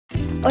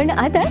ඔන්න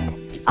අදත්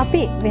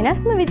අපි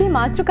වෙනස්ම විදිහේ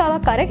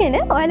මාතෘකාවක් අරගෙන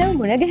ඔයාලව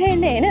මුණ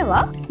ගැහෙන්න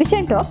එනවා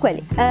විෂන් ටොක්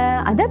වලින්.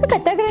 අද අපි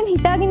කතා කරන්න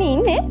හිතාගෙන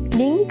ඉන්නේ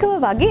ලිංගිකව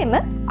වගේම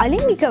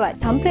අලිංගිකව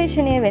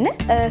සම්ප්‍රේෂණය වෙන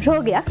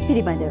රෝගයක්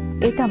පිළිබඳව.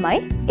 ඒ තමයි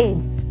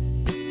AIDS.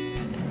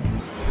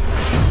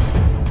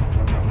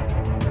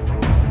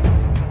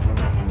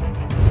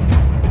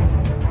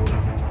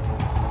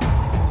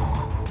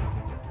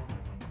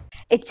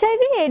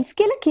 HIV AIDS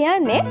කියලා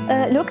කියන්නේ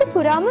ලෝක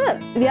පුරාම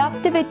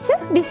ව්‍යාප්ත වෙච්ච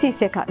ඩිසීස්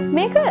එකක්.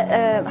 මේක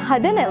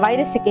හදන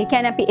වෛරස් එක. ඒ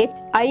කියන්නේ අපි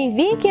HIV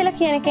කියලා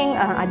කියන එකෙන්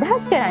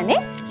අදහස් කරන්නේ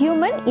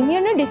human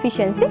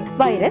immunodeficiency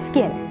virus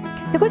කියන.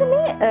 එතකොට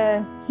මේ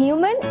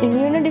human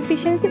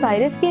immunodeficiency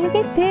virus කියන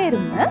එකේ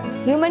තේරුම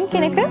human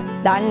කියන එක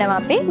දන්නවා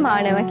අපි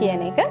මානව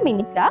කියන එක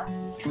මිනිසා.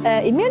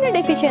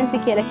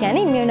 immunodeficiency කියලා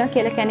කියන්නේ immuno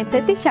කියලා කියන්නේ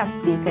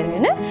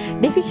ප්‍රතිශක්තිකරණ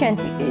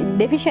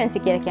deficiency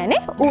කියලා කියන්නේ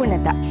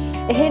ඌනතා.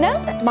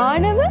 එහෙනම්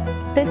මානව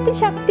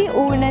ප්‍රතිශක්ති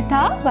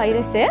ඌනතා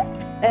වෛරසය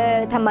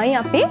තමයි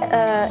අපි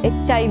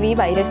HIV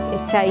වෛරස්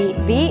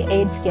HIV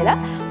AIDS කියලා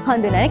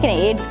හඳුනන්නේ.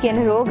 කියන්නේ AIDS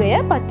කියන රෝගය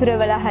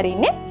පතුරවලා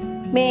හරින්නේ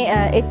මේ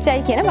HI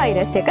කියන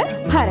වෛරස් එක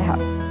හරහා.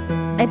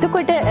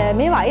 එතකොට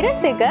මේ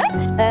වෛරස් එක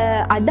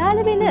අදාළ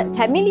වෙන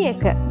ෆැමිලි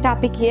එකට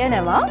අපි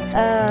කියනවා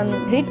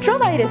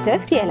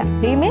රිට්‍රෝවෛරසස් කියලා.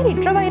 මේ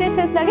රිට්‍රෝවෛරසස්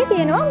ළඟ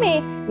තියෙනවා මේ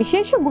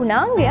විශේෂ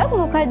ගුණාංගයක්.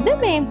 මොකද්ද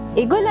මේ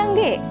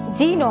ඒගොල්ලන්ගේ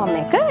ජීනෝම්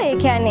එක. ඒ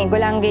කියන්නේ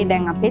ඒගොල්ලන්ගේ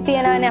දැන් අපේ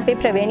තියෙනවානේ අපේ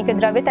ප්‍රවේණික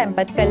ද්‍රව්‍ය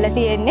තැන්පත් කරලා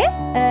තියෙන්නේ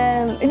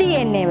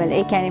DNA වල.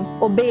 ඒ කියන්නේ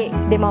ඔබේ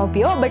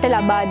දෙමව්පියෝ ඔබට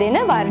ලබා දෙන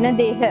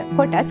වර්ණ දේහ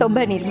කොටස් ඔබ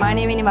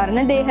නිර්මාණය වෙන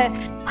වර්ණ දේහ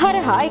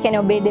හරහා. ඒ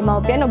කියන්නේ ඔබේ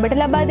දෙමව්පියන් ඔබට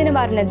ලබා දෙන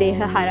වර්ණ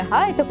දේහ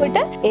හරහා.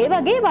 එතකොට ඒ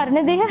වගේ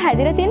වර්ණ දේහ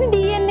හැදිලා තියෙන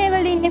DNA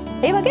වලින්.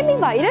 ඒ වගේ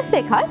මේ වෛරස්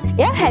එකත්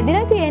එයා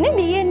හැදිලා තියෙන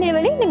DNA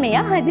වලින් නෙමෙයි.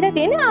 එයා හැදිලා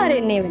තියෙන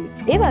RNA වලින්.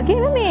 ඒ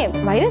වගේම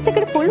මේ වෛරස්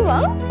එකට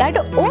පුළුවන්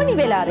යාට ඕනි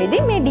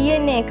වෙලාවෙදී මේ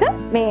DNA එක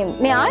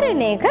මේ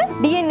RNA එක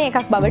DNA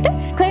එකක් බවට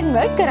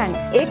කන්වර්ට් කරන්න.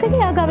 ඒකද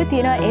යාගාව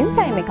තියෙන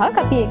එන්සයිම් එකක්.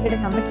 අපි ඒකට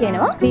නම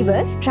කියනවා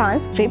reverse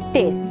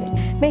transcriptase.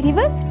 මේ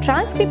reverse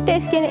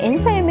transcriptase කියන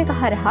එන්සයිම් එක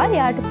හරහා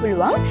යාට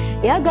පුළුවන්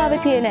යාගාව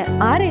තියෙන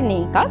RNA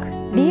එකක්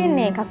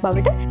DNA එකක්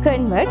බවට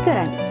කන්වර්ට්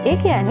කරන්න. ඒ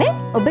කියන්නේ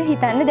ඔබ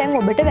හිතන්න දැන්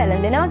ඔබට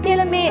වැළඳෙනවා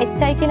කියලා මේ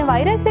HI කියන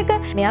වෛරස් එක.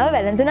 මෙයාව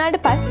වැළඳුනාට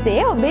පස්සේ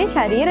ඔබේ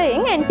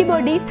ශරීරයෙන්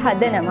ඇන්ටිබොඩීස්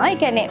හදනවා. ඒ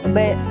කියන්නේ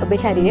ඔබේ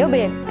ශරීරයේ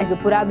ඔබේ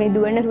පුරා මේ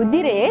දුවන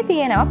රුධිරයේ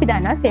තියෙනවා අපි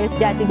දන්නවා සෙල්ස්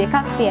ಜಾති දෙකක්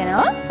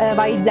තියෙනවා.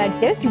 white blood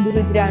cells සුදු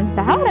රුධිරාණු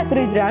සහ රතු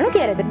රුධිරාණු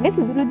කියලා. මේ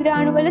සුදු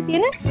රුධිරාණු වල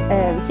තියෙන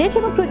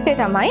විශේෂම කෘත්‍යය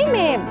තමයි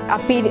මේ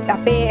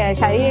අපේ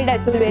ශරීරයට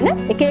ඇතුල් වෙන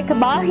එක එක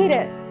බාහිර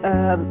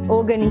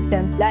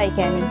organisms ලා. ඒ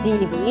කියන්නේ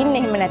ජීවීන්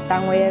එහෙම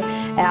නැත්නම් ඔය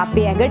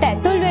අපේ ඇඟට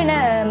ඇතුල් වෙන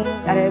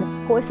අර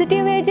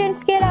positive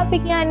agents කියලා අපි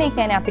කියන්නේ. ඒ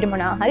කියන්නේ අපිට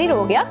මොනවා හරි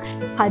රෝගයක්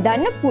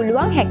හදන්න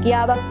පුළුවන්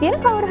හැකියාවක් තියෙන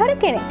කවුරු හරි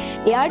කෙනෙක්.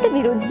 එයාට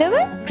විරුද්ධව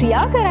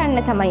ක්‍රියා කරන්න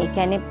තමයි. ඒ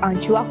කියන්නේ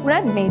අංශුවක්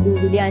වුණත් මේ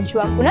දූවිලි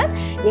අංශුවක්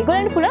වුණත්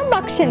ඒගොල්ලන්ට පුළුවන්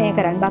භක්ෂණය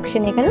කරන්න.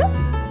 භක්ෂණය කළා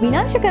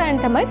විනාශ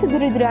කරන්න තමයි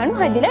සුදු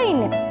රුධිරාණු හැදිලා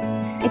ඉන්නේ.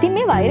 ඉතින්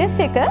මේ වෛරස්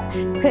එක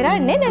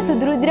කරන්නේ දැන්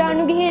සුදු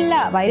රුධිරාණු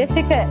ගිහිල්ලා වෛරස්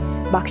එක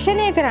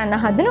භක්ෂණය කරන්න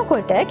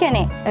හදනකොට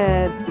කියන්නේ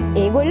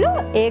ඒගොල්ලෝ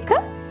ඒක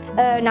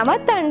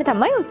නවත්තන්න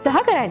තමයි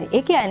උත්සාහ කරන්නේ.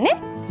 ඒ කියන්නේ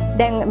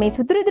දැන් මේ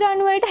සුදු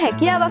රුධිරාණු වලට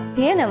හැකියාවක්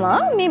තියෙනවා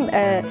මේ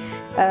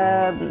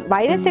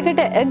වෛරස්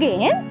එකට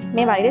against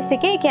මේ වෛරස්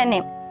එකේ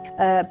කියන්නේ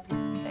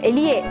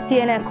එළියේ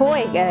තියෙන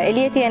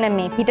එළියේ තියෙන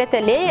මේ පිටත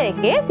ලේයර්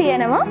එකේ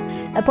තියෙනවා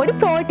පොඩි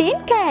ප්‍රෝටීන්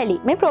කෑලි.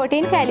 මේ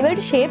ප්‍රෝටීන් කෑලි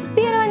වලට shapes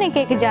තියෙනවනේ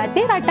එක එක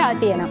જાතියේ රටා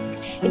තියෙනවා.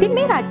 ඉතින්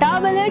මේ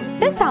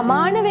රටාවලට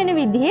සමාන වෙන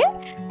විදිහේ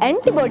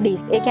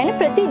ඇන්ටිබොඩීස් ඒ කියන්නේ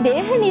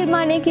ප්‍රතිදේහ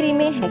නිර්මාණය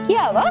කිරීමේ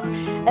හැකියාවක්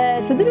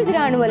සුදු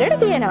රුධිරාණු වලට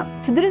තියෙනවා.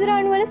 සුදු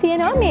රුධිරාණු වල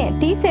තියෙනවා මේ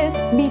T cells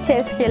B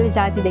cells කියලා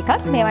ಜಾති දෙකක්.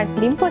 මේවට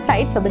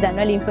lymphocytes ඔබ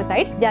දන්නවා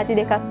lymphocytes ಜಾති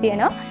දෙකක්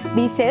තියෙනවා.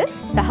 B cells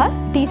සහ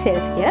T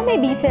cells කියලා. මේ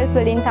B cells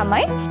වලින්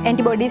තමයි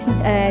ඇන්ටිබොඩීස්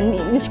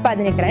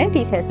නිෂ්පාදනය කරන්නේ.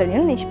 T cells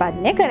වලින්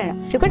නිෂ්පාදනය කරනවා.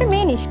 එතකොට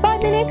මේ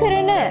නිෂ්පාදනය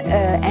කරන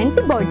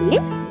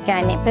ඇන්ටිබොඩීස්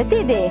කියන්නේ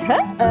ප්‍රතිදේහ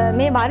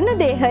මේ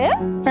වර්ණ දේහය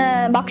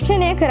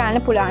භක්ෂණය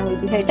කරන්න පුළුවන්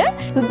විදිහට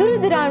සුදු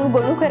රුධිරාණු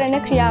ගොනු කරන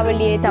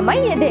ක්‍රියාවලියේ තමයි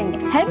යෙදෙන්නේ.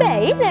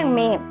 හැබැයි දැන්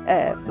මේ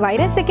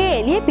වෛරස් එකේ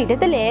එළිය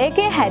පිටත ලේයර්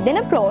එකේ හැදෙන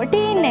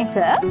ප්‍රෝටීන් එක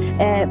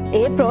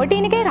ඒ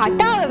ප්‍රෝටීන් එකේ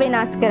රටාව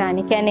වෙනස්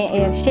කරන්නේ. කියන්නේ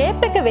ඒ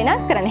ෂේප් එක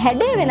වෙනස් කරන්නේ.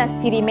 හැඩය වෙනස්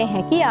කිරීමේ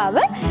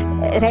හැකියාව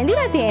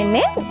රැඳිලා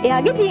තියෙන්නේ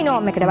එයාගේ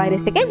ජීනෝම් එකට.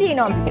 වෛරස් එකේ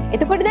ජීනෝම් එකට.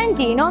 එතකොට දැන්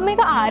ජීනෝම්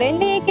එක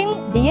RNA එකෙන්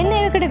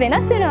DNA එකකට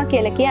වෙනස් වෙනවා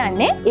කියලා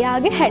කියන්නේ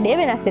එයාගේ හැඩය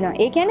වෙනස් වෙනවා.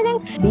 ඒ කියන්නේ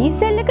දැන් B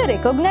cell එක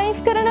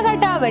recognize කරන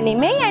රටාව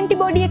නෙමෙයි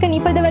ඇන්ටිබොඩි එක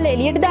නිපදවල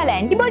එළියට දාලා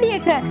ඇන්ටිබොඩි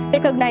එක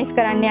recognize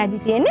කරන්න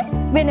යදි තියෙන්නේ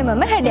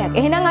වෙනමම හැඩයක්.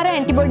 එහෙනම් අර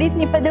ඇන්ටිබොඩීස්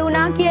නිපද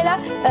වුණා කියලා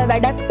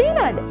වැඩක්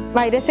තියනවද?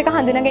 වෛරස් එක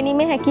හඳුනා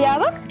ගැනීමේ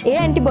හැකියාවක් ඒ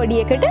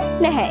ඇන්ටිබොඩි එකට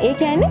නැහැ. ඒ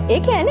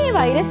කියන්නේ මේ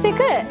වෛරස්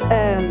එක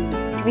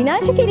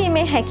විනාශ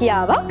කිරීමේ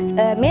හැකියාවක්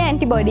මේ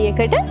ඇන්ටිබොඩි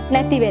එකට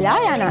නැති වෙලා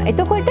යනවා.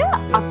 එතකොට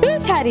අපේ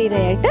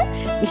ශරීරයට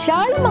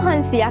විශාල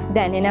මහන්සියක්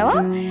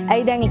දැනෙනවා.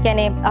 ඇයි දැන් ඒ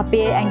කියන්නේ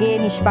අපේ ඇඟේ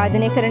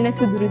නිෂ්පාදනය කරන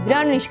සුදු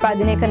රුධිරාණු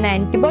නිෂ්පාදනය කරන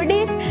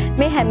ඇන්ටිබොඩීස්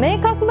මේ හැම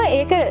එකක්ම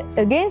ඒක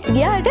against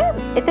ගියාට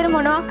එතන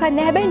මොනවක්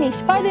නැහැ. හැබැයි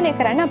නිෂ්පාදනය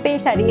කරන්න අපේ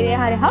ශරීරය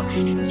හරහා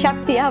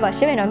ශක්තිය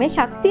අවශ්‍ය වෙනවා. මේ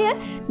ශක්තිය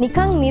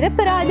නිකන්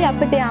නිරපරාධ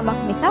අපිට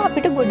යාමක් නිසා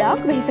අපිට ගොඩාක්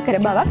වෙහෙසකර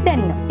බවක්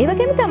දැනෙනවා. ඒ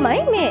වගේම තමයි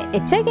මේ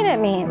HIV කියන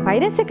මේ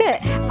වෛරස් එක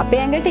අපේ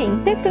ඇඟට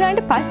ඉන්ෆෙක්ට්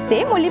වුණාට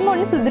පස්සේ මුලින්ම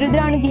ඔන්න සුදුරු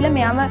ද්‍රාණු ගිහලා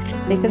මෙයාව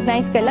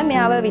රෙකග්නයිස් කරලා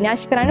මෙයාව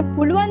විනාශ කරන්න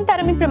පුළුවන්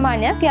තරමේ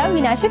ප්‍රමාණයක් එයාව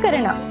විනාශ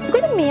කරනවා.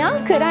 ඒකට මෙයා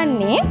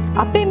කරන්නේ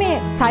අපේ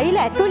මේ සෛල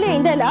ඇතුලේ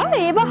ඉඳලා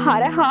ඒව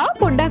හරහා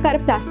පොඩ්ඩක් අර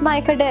ප්ලාස්මා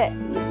එකට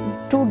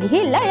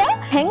ගිහිල්ලා එයා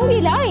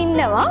හැංගිලා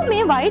ඉන්නවා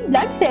මේ white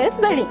blood cells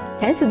වලින්.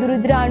 දැන් සුදුරු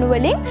ද්‍රාණු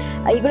වලින්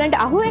ඒගොල්ලන්ට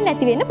අහු වෙන්නේ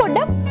නැති වෙන්න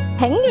පොඩ්ඩක්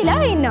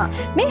හැංගිලා ඉන්නවා.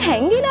 මේ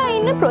හැංගිලා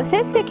ඉන්න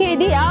process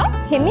එකේදී එයා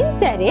හිමින්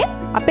සැරේ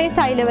අපේ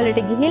සෛල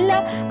වලට ගිහිල්ලා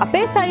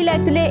අපේ සෛල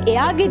ඇතුලේ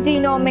එයාගේ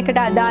ජීනෝම් එකට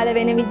අදාළ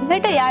වෙන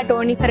විදිහට එයාට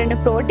ඕනි කරන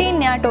ප්‍රෝටීන්,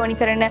 එයාට ඕනි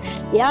කරන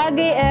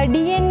එයාගේ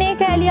DNA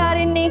කැලි,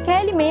 RNA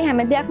කැලි මේ හැම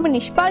දෙයක්ම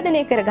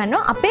නිෂ්පාදනය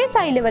කරගන්නවා අපේ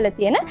සෛල වල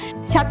තියෙන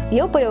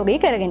ශක්තිය උපයෝගී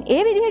කරගෙන.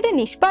 ඒ විදිහට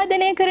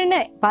නිෂ්පාදනය කරන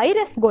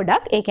වෛරස්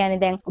ගොඩක්, ඒ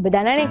කියන්නේ දැන් ඔබ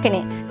දන්නන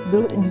එකනේ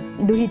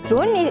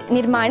දුහිතෘන්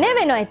නිර්මාණය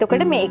වෙනවා.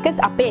 එතකොට මේ එක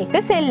අපේ එක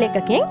සෙල්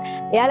එකකින්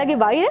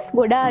එයාලගේ වෛරස්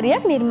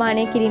ගොඩාරියක්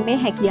නිර්මාණය කිරීමේ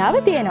හැකියාව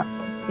තියෙනවා.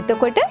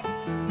 එතකොට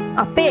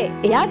අපේ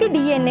එයාගේ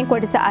DNA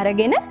කොටස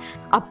අරගෙන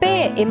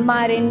අපේ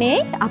mRNA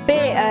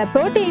අපේ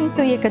ප්‍රෝටීන්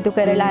සුයි එකතු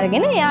කරලා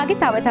අරගෙන එයාගේ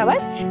තව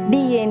තවත්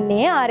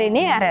DNA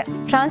RNA අර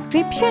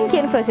ට්‍රාන්ස්ක්‍රිප්ෂන්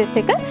කියන process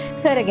එක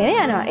කරගෙන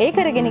යනවා. ඒ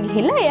කරගෙන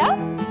ගිහිල්ලා එයා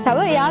තව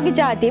එයාගේ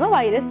ජාතියම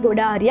වෛරස්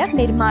ගොඩාරියක්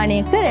නිර්මාණය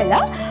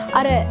කරලා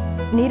අර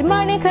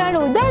නිර්මාණය කරන්න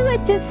උදව්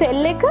වෙච්ච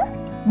සෙල් එක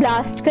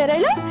බ්ලාස්ට්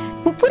කරලා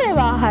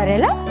පුපුරවා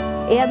හරලා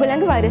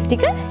එයාගොල්ලන්ගේ වෛරස්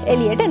ටික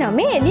එළියට එනවා.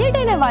 මේ එළියට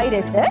එන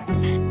වෛරසස්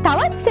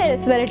තවත්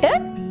සෙල්ස් වලට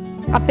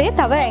අපේ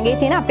තව ඇඟේ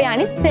තියෙන අපේ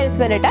අනිත් සෙල්ස්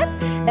වලට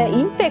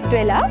ඉන්ෆෙක්ට්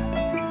වෙලා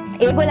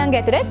ඒගොල්ලන්ගේ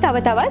ඇතුලේ තව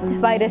තවත්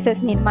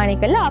වෛරසස් නිර්මාණය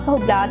කරලා ආපහු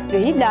බ්ලාස්ට්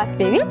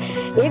වෙවි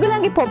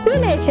ඒගොල්ලන්ගේ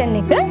පොපියුලේෂන්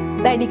එක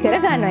වැඩි කර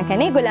ගන්නවා.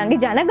 කියන්නේ ඒගොල්ලන්ගේ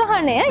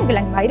ජනගහනය,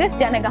 ඒගොල්ලන්ගේ වෛරස්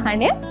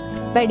ජනගහනය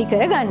වැඩි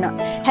කර ගන්නවා.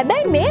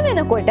 හැබැයි මේ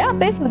වෙනකොට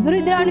අපේ සුදුරු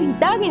ද්‍රාණු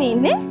හිතාගෙන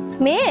ඉන්නේ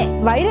මේ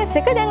වෛරස්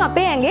එක දැන්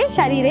අපේ ඇඟේ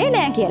ශරීරේ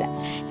නෑ කියලා.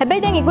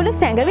 හැබැයි දැන් ඒගොල්ලෝ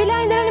සැඟවිලා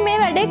ඉඳලානේ මේ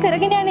වැඩේ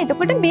කරගෙන යන්නේ.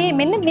 එතකොට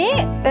මෙන්න මේ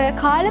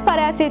කාල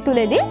පරාසය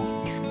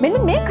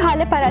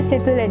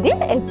තුලදී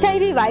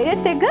HIV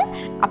වෛරස් එක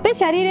අපේ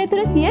ශරීරය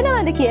තුළ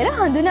තියෙනවද කියලා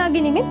හඳුනා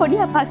ගැනීමේ පොඩි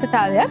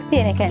අපහසුතාවයක්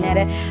තියෙන. කියන්නේ අර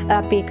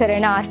අපි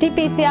කරන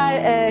RT-PCR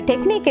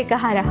ටෙක්නික් එක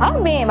හරහා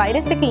මේ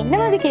වෛරස් එක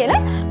ඉන්නවද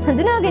කියලා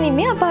හඳුනා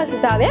ගැනීමේ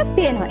අපහසුතාවයක්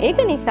තියෙනවා. ඒක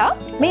නිසා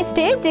මේ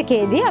ස්ටේජ්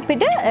එකේදී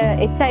අපිට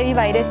HIV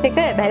වෛරස් එක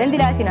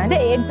වැළඳිලා තියෙනවද,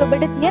 AIDS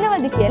ඔබට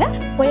තියෙනවද කියලා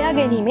හොයා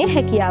ගැනීමේ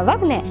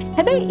හැකියාවක් නැහැ.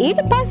 හැබැයි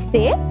ඊට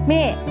පස්සේ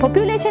මේ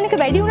පොපියුලේෂන් එක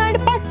වැඩි වුණාට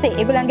පස්සේ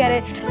ඒගොල්ලන්ගේ අර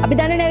අපි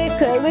දන්නනේ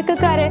කර්ව්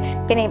එකක අර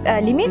කියන්නේ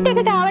ලිමිට්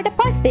එකට ආවට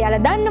පස්සේ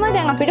යාලා දන්නවා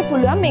දැන් අපිට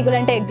පුළුවන්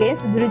මේගොල්ලන්ට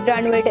against සුදුරු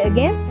ද්‍රාණු වලට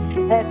against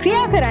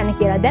ක්‍රියා කරන්න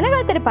කියලා.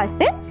 දැනගත්තට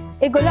පස්සේ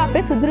ඒගොල්ලෝ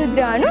අපේ සුදුරු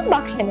ද්‍රාණු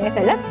භක්ෂණය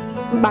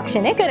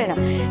කරනවා.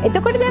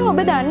 එතකොට දැන් ඔබ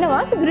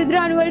දන්නවා සුදුරු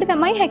ද්‍රාණු වලට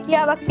තමයි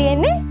හැකියාවක්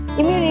තියෙන්නේ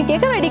ඉමුනිටි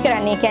එක වැඩි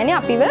කරන්න. ඒ කියන්නේ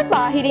අපිව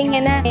බාහිරින්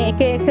එන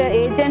එක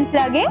ඒජන්ට්ස්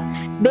ලාගෙන්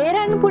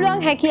බේරන්න පුළුවන්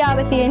හැකියාව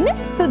තියෙන්නේ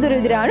සුදුරු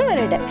ද්‍රාණු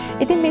වලට.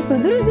 ඉතින් මේ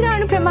සුදුරු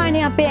ද්‍රාණු ප්‍රමාණය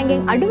අපේ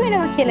ඇඟෙන් අඩු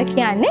වෙනවා කියලා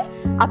කියන්නේ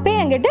අපේ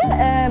ඇඟට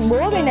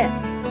බෝ වෙන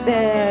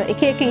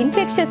එක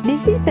ඉන්ෆෙක්ෂස්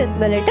ඩිසීසස්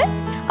වලට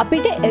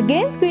අපිට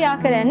against ක්‍රියා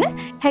කරන්න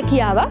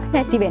හැකියාවක්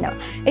නැති වෙනවා.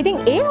 ඉතින්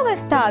ඒ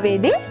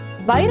අවස්ථාවේදී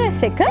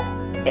වෛරස් එක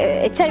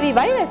HIV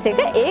වෛරස්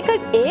එක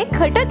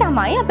ඒකට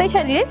තමයි අපේ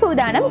ශරීරය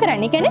සූදානම්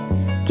කරන්නේ. කියන්නේ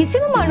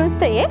කිසිම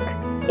මනුස්සයෙක්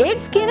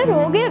AIDS කියන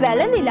රෝගය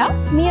වැළඳිලා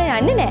මිය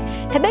යන්නේ නැහැ.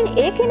 හැබැයි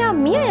ඒ කෙනා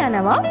මිය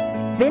යනවා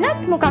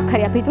වෙනත් මොකක්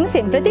හරි අපි හිතමු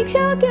සෙම්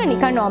ප්‍රතික්ෂාව කියලා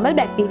නිකන් normal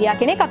බැක්ටීරියා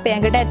කෙනෙක් අපේ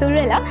ඇඟට ඇතුල්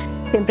වෙලා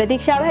සෙම්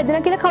ප්‍රතික්ෂාව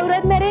හැදෙන කියලා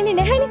කවුරුත් මැරෙන්නේ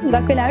නැහැනේ.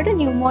 හුඟක් වෙලාවට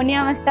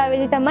නියුමෝනියා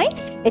අවස්ථාවේදී තමයි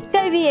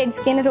HIV AIDS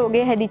කියන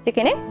රෝගය හැදිච්ච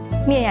කෙනෙක්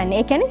මිය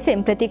යන්නේ. ඒ කියන්නේ සෙම්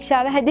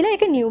ප්‍රතික්ෂාව හැදිලා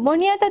ඒක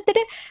නියුමෝනියා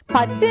තත්ත්වයට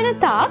පත් වෙන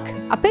තාක්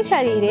අපේ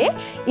ශරීරයේ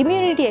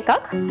ඉමුනිටි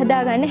එකක්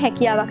හදාගන්න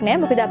හැකියාවක්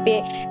නැහැ. මොකද අපේ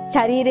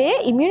ශරීරයේ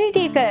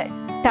ඉමුනිටි එකට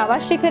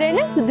අවශ්‍ය කරන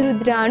සුදුරු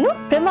ද්‍රාණු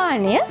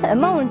ප්‍රමාණය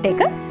amount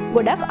එක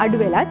ගොඩක් අඩු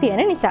වෙලා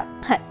තියෙන නිසා.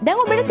 දැන්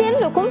ඔබට තියෙන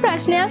ලොකුම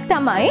ප්‍රශ්නයක්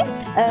තමයි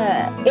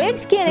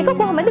AIDS කියන එක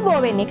කොහොමද බෝ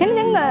වෙන්නේ?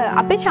 කියන්නේ දැන්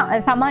අපේ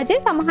සමාජයේ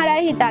සමහර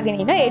අය හිතාගෙන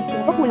ඉන්නවා AIDS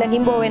කියන එක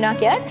හුලඟින් බෝ වෙනවා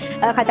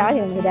කියලා කතාව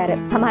තියෙනවා.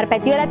 දැන් සමහර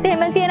පැතිවලත්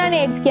එහෙම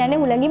තියෙනවානේ AIDS කියන්නේ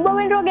හුලඟින් බෝ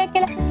වෙන රෝගයක්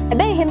කියලා.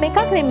 හැබැයි එහෙම එකක්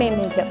නෙමෙයි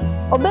මේක.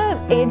 ඔබ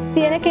AIDS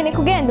තියෙන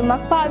කෙනෙකුගේ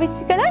ඇඳුමක්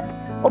පාවිච්චි කළත්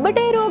ඔබට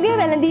ඒ රෝගය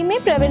වැළඳීමේ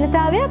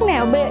ප්‍රවණතාවයක්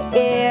නැහැ. ඔබ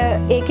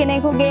ඒ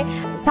කෙනෙකුගේ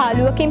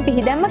සාලුවකින්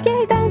පිහිදැම්ම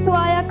කියලා හිතන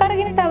තුවාලයක්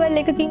අරගෙන ටවල්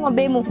එකකින්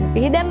ඔබේ මුඛ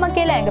පිහිදැම්ම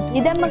කියලා ඇඟ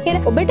පිහිදැම්ම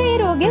කියලා ඔබට ඒ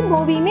රෝගය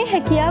බෝ වීමේ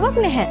හැකියාවක්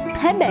නැහැ.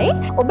 හැබැයි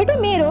ඔබට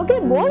මේ රෝගය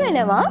බෝ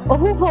වෙනවා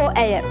ඔහු හෝ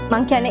ඇය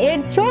මං කියන්නේ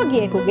AIDS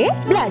රෝගියෙකුගේ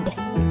blood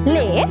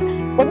ලේ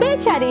ඔබේ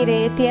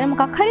ශරීරයේ තියෙන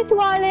මොකක් හරි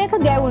තුවාලයක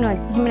ගැවුනොත්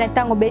එහෙම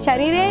නැත්නම් ඔබේ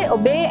ශරීරයේ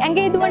ඔබේ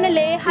ඇඟේ දුවන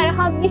ලේ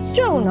හරහා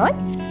මිශ්‍ර වුණොත්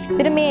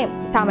ඉතින් මේ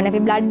සාමාන්‍ය අපි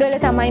බ්ලඩ් වල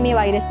තමයි මේ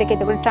වෛරස් එක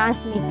එතකොට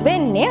ට්‍රාන්ස්මිට්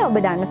වෙන්නේ. ඔබ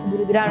දන්න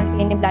සුදුරු ද්‍රාවණු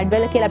තියෙන්නේ බ්ලඩ්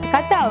වල කියලා අපි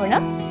කතා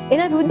වුණා.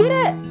 එන රුධිර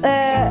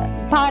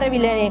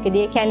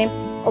පාරවිලණයකදී කියන්නේ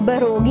ඔබ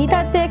රෝගී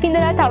තත්ත්වයක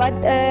ඉඳලා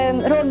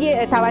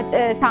තවත්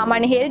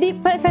සාමාන්‍ය හෙල්දි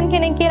පර්සන්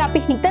කෙනෙක් කියලා අපි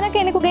හිතන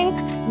කෙනෙකුගෙන්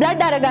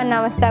බ්ලඩ් අරගන්න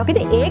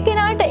අවස්ථාවකදී ඒ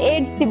කෙනාට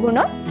AIDS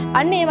තිබුණොත්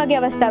අන්න ඒ වගේ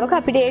අවස්ථාවක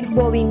අපිට AIDS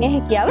බෝ වීමේ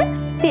හැකියාව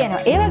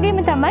තියෙනවා. ඒ වගේම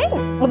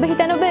තමයි ඔබ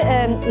හිතන ඔබ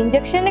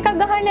ඉන්ජෙක්ෂන් එකක්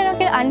ගහන්න යනවා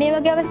කියලා අන්න ඒ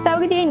වගේ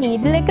අවස්ථාවකදී මේ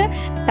නීඩල් එක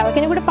තව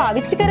කෙනෙකුට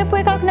පාවිච්චි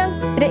කරපු එකක් නම්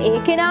ඒ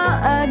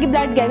කෙනාගේ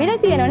බ්ලඩ් ගැවිලා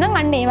තියෙනවා නම්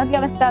අන්න ඒ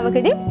වගේ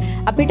අවස්ථාවකදී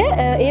අපිට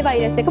ඒ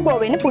වෛරස් එක බෝ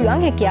වෙන්න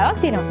පුළුවන්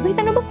හැකියාවක් තියෙනවා. ඔබ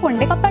හිතන ඔබ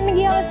කොණ්ඩේ කපන්න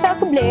ගිය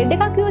අවස්ථාවක බ්ලේඩ්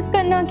එකක් යූස්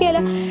කරනවා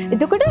කියලා.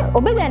 එතකොට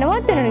ඔබ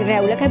දැනවත් වෙනවා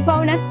රැවුල කැපුවා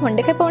වුණත්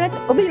කොණ්ඩේ කැපුවා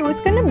වුණත් ඔබ යූස්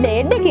කරන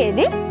බ්ලේඩ්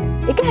එකේදී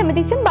ඒක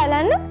හැමතිස්සෙම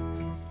බලන්න.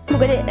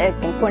 මොකද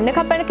කොණ්ඩේ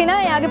කපන කෙනා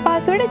එයාගේ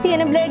පාසුවට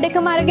තියෙන බ්ලේඩ්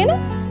එකම අරගෙන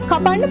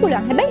කපන්න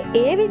පුළුවන්.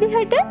 හැබැයි ඒ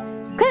විදිහට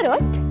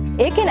කරොත්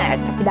ඒකේ නෑ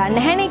අපි දන්නේ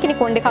නැහැනේ කෙනෙක්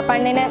කොණ්ඩේ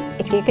කපන්නේ නැ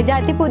එක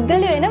જાති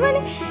පුද්ගලයෝ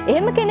එනවනේ.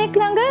 එහෙම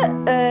කෙනෙක් ළඟ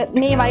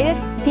මේ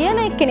වෛරස්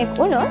තියෙන එක්කෙනෙක්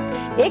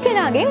වුණොත් ඒ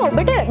කෙනාගෙන්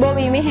ඔබට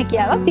බෝවීමේ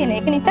හැකියාවක් තියෙනවා.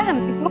 ඒක නිසා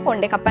හැමතිස්සෙම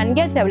කොණ්ඩේ කපන්න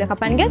ගියත් රැවුල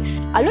කපන්න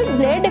ගියත් අලුත්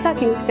බ්ලේඩ්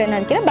එකක් යූස්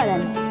කරනවා කියලා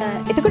බලන්න.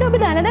 එතකොට ඔබ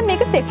දන්නද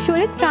මේක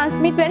sexually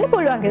transmit වෙන්න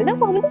පුළුවන් කියලා.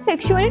 දැන් කොහොමද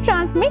sexually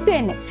transmit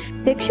වෙන්නේ?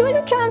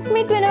 sexually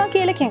transmit වෙනවා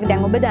කියලා කියන්නේ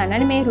දැන් ඔබ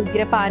දන්නනේ මේ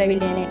රුධිර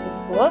පාරවිලෙන එක.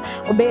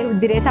 ඔබේ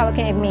රුධිරය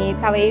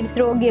තව AIDS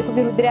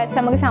රෝගියෙකුගේ රුධිරයත්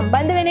සමග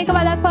සම්බන්ධ වෙන එක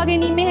වළක්වා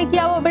ගැනීමේ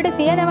හැකියාව ඔබට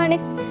තියෙනවනේ.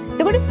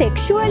 එතකොට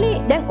sexually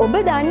දැන් ඔබ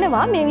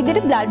දන්නවා මේ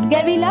විදිහට blood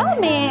ගැවිලා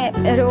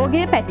මේ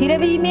රෝගය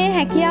පැතිරවීමේ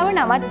හැකියාව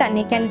නවත්තන්න.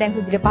 ඒ කියන්නේ දැන්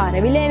රුධිර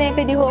පාරවිලෙන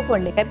එකදී හෝ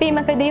කොණ්ඩේ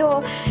කැපීමකදී හෝ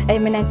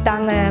එහෙම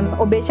නැත්නම්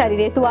ඔබේ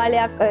ශරීරයේ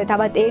තුවාලයක්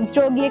තවත් AIDS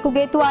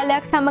රෝගියෙකුගේ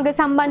තුවාලයක් සමග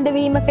සම්බන්ධ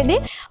වීමකදී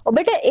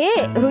ඔබට ඒ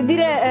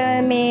රුධිර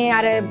මේ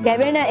අර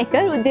ගැවෙන එක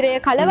රුධිරය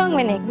කලවම්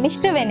වෙන එක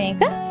මිශ්‍ර වෙන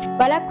එක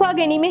වළක්වා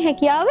ගැනීමේ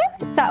හැකියාව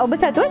ඔබ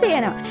සතුව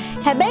තියෙනවා.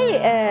 හැබැයි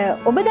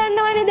ඔබ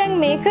දන්නවනේ දැන්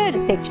මේක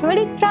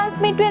sexually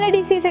transmit වෙන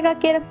disease එකක්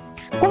කියලා.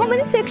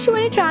 කොහොමද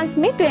sexually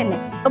transmit වෙන්නේ?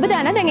 ඔබ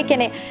දන්නා දැන් ඒ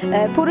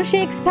කියන්නේ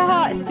පුරුෂයෙක් සහ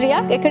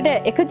ස්ත්‍රියක් එකට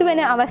එකතු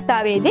වෙන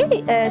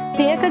අවස්ථාවේදී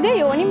ස්ත්‍රියකගේ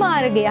යෝනි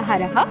මාර්ගය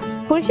හරහා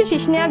පුරුෂ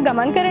ශිෂ්ණයක්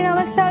ගමන් කරන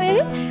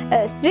අවස්ථාවේදී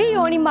ස්ත්‍රී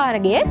යෝනි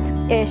මාර්ගයේ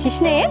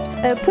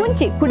ශිෂ්ණයේ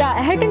පුංචි කුඩා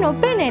ඇහැට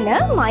නොපෙනෙන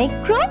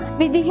මයික්‍රෝ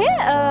විදිහේ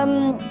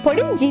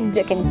පොඩි ජිද්ද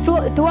කෙනෙක්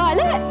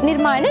තුවාල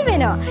නිර්මාණය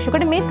වෙනවා.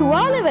 එතකොට මේ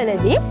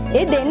තුවාලවලදී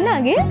ඒ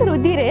දෙන්නගේ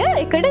රුධිරය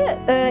එකට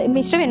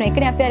මිශ්‍ර වෙනවා. ඒ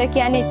කියන්නේ අපි අර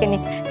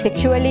කියන්නේ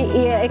sexually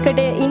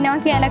එකට ඉන්නවා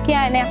කියලා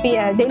කියන්නේ අපි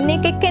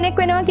දෙන්නෙක්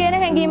එක්කෙනෙක් වෙනවා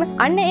කියන හැඟීම.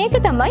 අන්න ඒක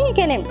තමයි ඒ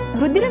කියන්නේ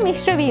රුධිර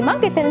මිශ්‍ර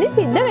වීමක් එතනදී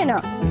සිද්ධ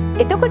වෙනවා.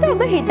 එතකොට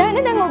ඔබ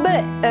හිතන්නේ දැන්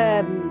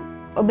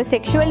ඔබ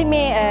sexually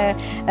මේ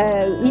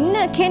ඉන්න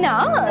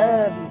කෙනා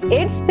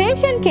AIDS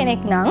patient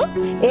කෙනෙක් නම්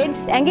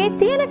AIDS ඇඟේ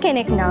තියෙන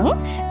කෙනෙක් නම්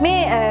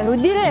මේ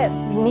රුධිර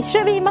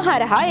මිශ්‍ර වීම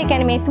හරහා ඒ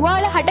කියන්නේ මේ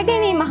තුවාල හට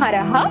ගැනීම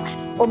හරහා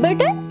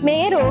ඔබට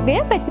මේ රෝගය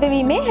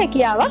පැතිරවීමේ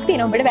හැකියාවක්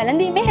තියෙනවා. ඔබට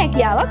වැළඳීමේ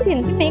හැකියාවක්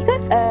තියෙනවා. මේක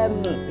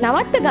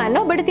නවත්ත ගන්න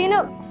ඔබට තියෙන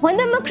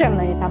හොඳම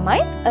ක්‍රමය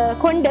තමයි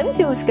කොන්ඩම්ස්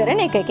යූස්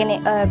කරන එක. ඒ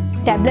කියන්නේ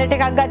ටැබ්ලට්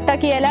එකක් ගත්තා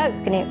කියලා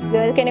කියන්නේ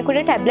ගර්ල්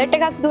කෙනෙකුට ටැබ්ලට්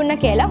එකක්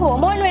දුන්නා කියලා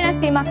හෝමෝන්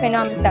වෙනස් වීමක්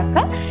වෙනවා මිසක්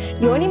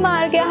යෝනි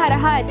මාර්ගය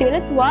හරහා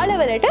ඇතිවෙන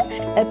තුවාලවලට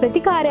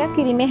ප්‍රතිකාරයක්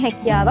කිරීමේ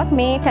හැකියාවක්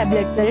මේ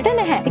ටැබ්ලට්ස් වලට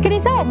නැහැ. ඒක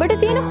නිසා ඔබට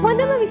තියෙන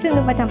හොඳම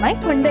විසඳුම තමයි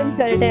කොන්ඩම්ස්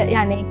වලට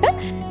යන එක.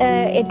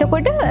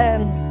 එතකොට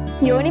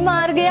යෝනි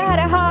මාර්ගය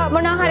හරහා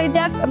මොනහරි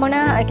දෙයක්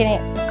කියන්නේ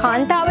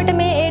කාන්තාවට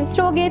මේ AIDS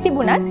රෝගය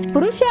තිබුණත්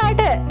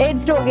පුරුෂයාට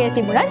AIDS රෝගය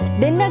තිබුණත්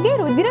දෙන්නගේ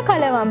රුධිර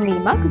කලවම්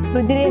වීමක්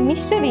රුධිරයේ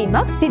මිශ්‍ර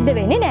වීමක් සිද්ධ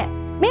වෙන්නේ නැහැ.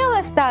 මේ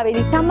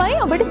අවස්ථාවේදී තමයි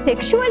ඔබට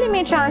sexually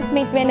මේ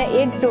transmit වෙන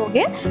AIDS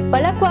රෝගය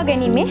වළක්වා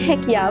ගැනීමේ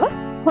හැකියාව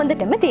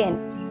හොඳටම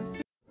තියෙන්නේ.